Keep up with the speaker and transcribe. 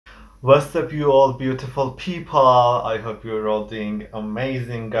What's up, you all beautiful people? I hope you're all doing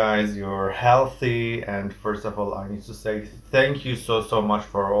amazing, guys. You're healthy, and first of all, I need to say thank you so much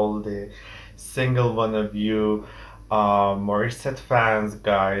for all the single one of you, Morissette fans,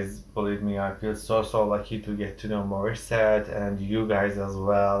 guys. Believe me, I feel so lucky to get to know Morissette and you guys as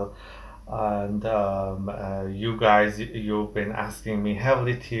well. And you guys, you've been asking me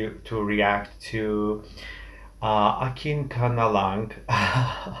heavily to react to Akin Kanalang.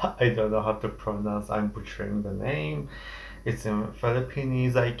 I don't know how to pronounce. I'm butchering the name. It's in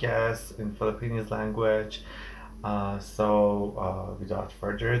Philippines, I guess, in Philippines language. Without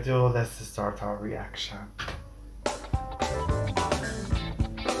further ado, let's start our reaction.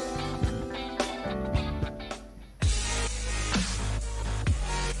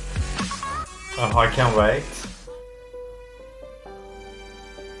 Oh, I can't wait.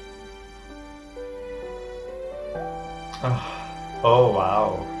 Oh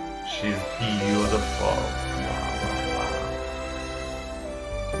wow, she's beautiful. Wow.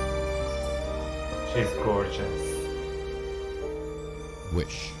 She's gorgeous.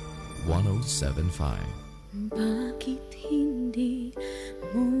 Wish 1075. Bakit hindi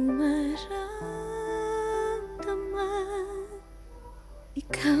mo maramdaman?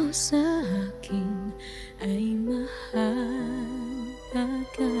 Ikaw sa akin ay mahalaga.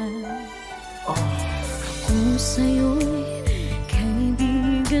 Ako sa'yo'y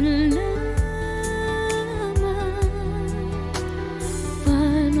kaibigan lamang.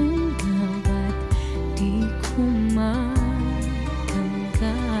 Paano nga ba't di ko matanggap?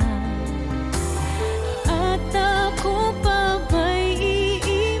 At ako pa ba'y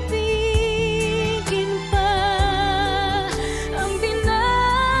iibigin pa? Ang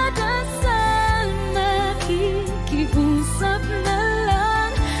dinadasal, makikiusap na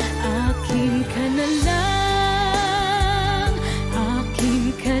lang. Akin ka na lang, akin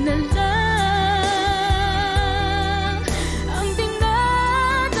ka na lang. Ang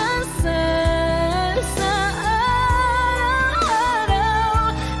dinadasal sa araw-araw.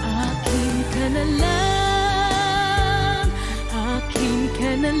 Akin ka na lang, akin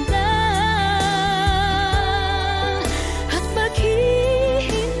ka na lang. At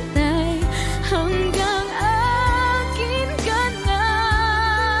maghihintay hanggang akin ka na.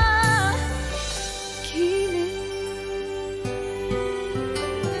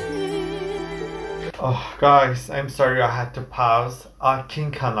 Oh, guys, I'm sorry I had to pause.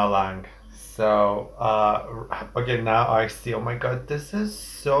 Akin Kanalang. So, again, now I see, oh my god, this is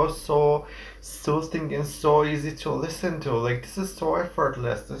so soothing and so easy to listen to. Like, this is so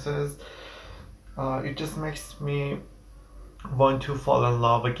effortless. This is, it just makes me want to fall in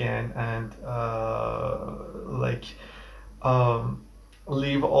love again and,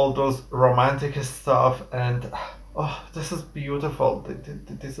 leave all those romantic stuff and oh, this is beautiful.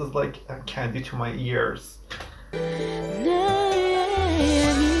 This is like a candy to my ears.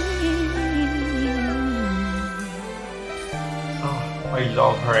 Oh, I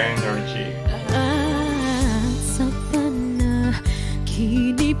love her energy. Sa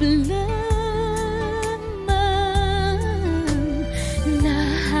panaginip lamang,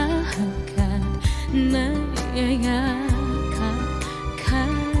 nahahangkat, nayayakap ka.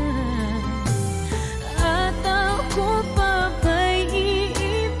 At ako pa ba'y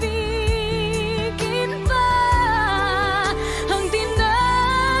iibigin pa? Ang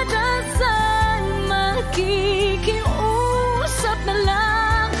dinadasal, makikiusap na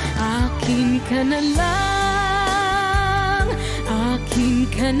lang. Akin ka na lang, akin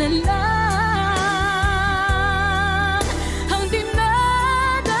ka na lang. Ang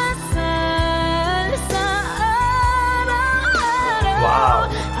dinadasal sa araw-araw. Wow.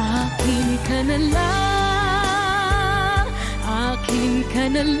 Akin ka na lang, akin ka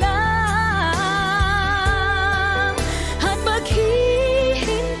na lang. At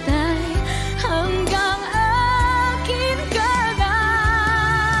maghihintay hanggang akin ka na.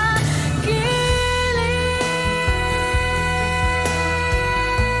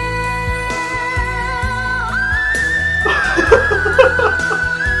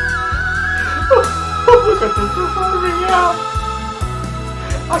 Oh my god, this is warming me up.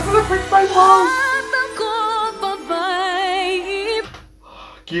 I'm gonna break my mouth. At ako pa ba'y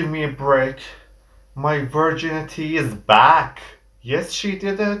Give me a break. My virginity is back. Yes, she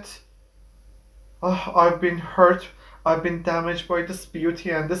did it. Oh, I've been hurt. I've been damaged by this beauty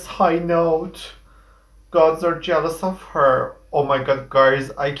and this high note. Gods are jealous of her. Oh my god,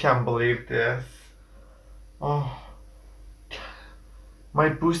 guys, I can't believe this. Oh, my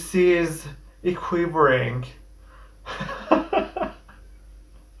pussy is quivering.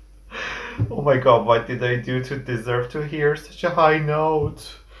 Oh my god, what did I do to deserve to hear such a high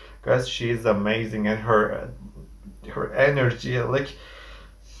note? Guys, she is amazing, and her energy, like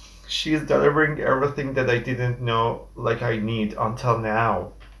she's delivering everything that I didn't know like I need until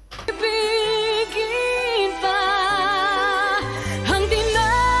now. Ibigin pa ang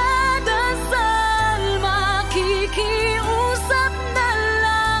dinadasal, makikiusap na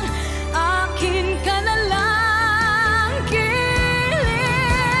lang, akin ka na lang,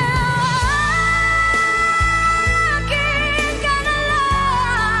 akin ka na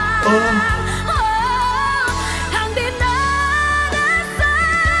lang. Ang dinadasal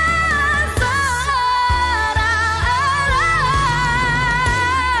sa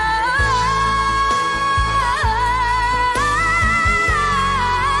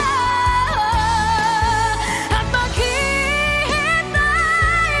at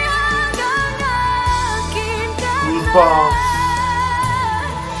maghihintay hanggang akin ka na. Goosebumps.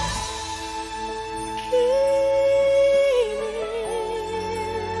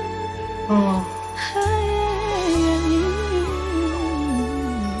 Oh,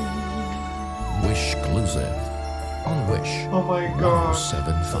 Wish exclusive on Wish oh my god.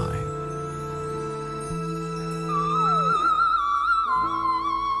 1075.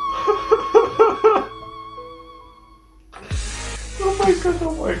 Oh my god,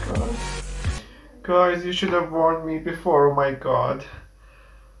 oh my god. Guys, you should have warned me before, oh my god.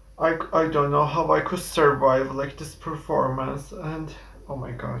 I don't know how I could survive like this performance, and oh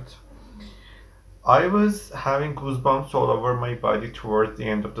my god. I was having goosebumps all over my body towards the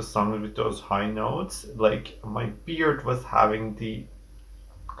end of the song with those high notes. Like my beard was having the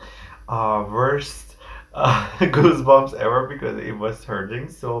worst goosebumps ever because it was hurting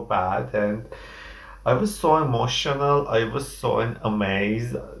so bad, and I was so emotional. I was so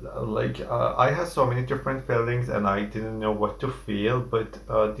amazed. I had so many different feelings, and I didn't know what to feel. But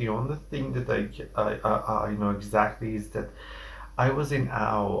the only thing that I know exactly is that I was in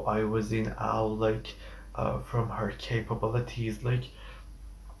awe. I was in awe, like from her capabilities. Like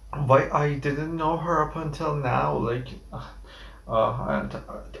why I didn't know her up until now. And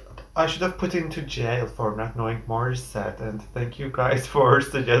I should have put into jail for not knowing Morissette. And thank you guys for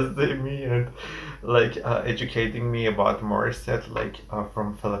suggesting me and educating me about Morissette,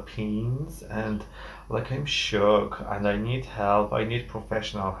 from Philippines. And like I'm shook, and I need help. I need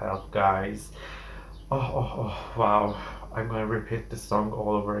professional help, guys. Oh, wow. I'm gonna repeat the song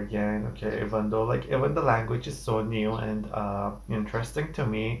all over again, okay? Even the language is so new and interesting to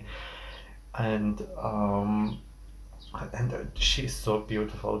me, and she's so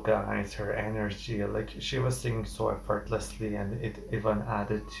beautiful, guys. Her energy, like she was singing so effortlessly, and it even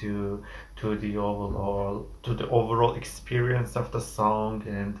added to the overall experience of the song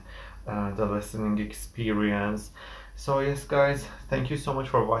and the listening experience. So yes, guys, thank you so much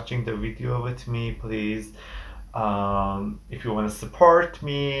for watching the video with me. Please, if you want to support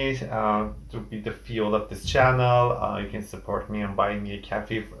me to be the fuel of this channel, you can support me and buy me a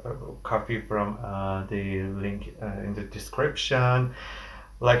coffee from the link in the description.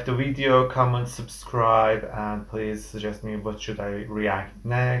 Like the video, comment, subscribe, and please suggest me what should I react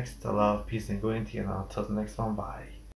next. Love, peace, and unity, and until the next one, bye.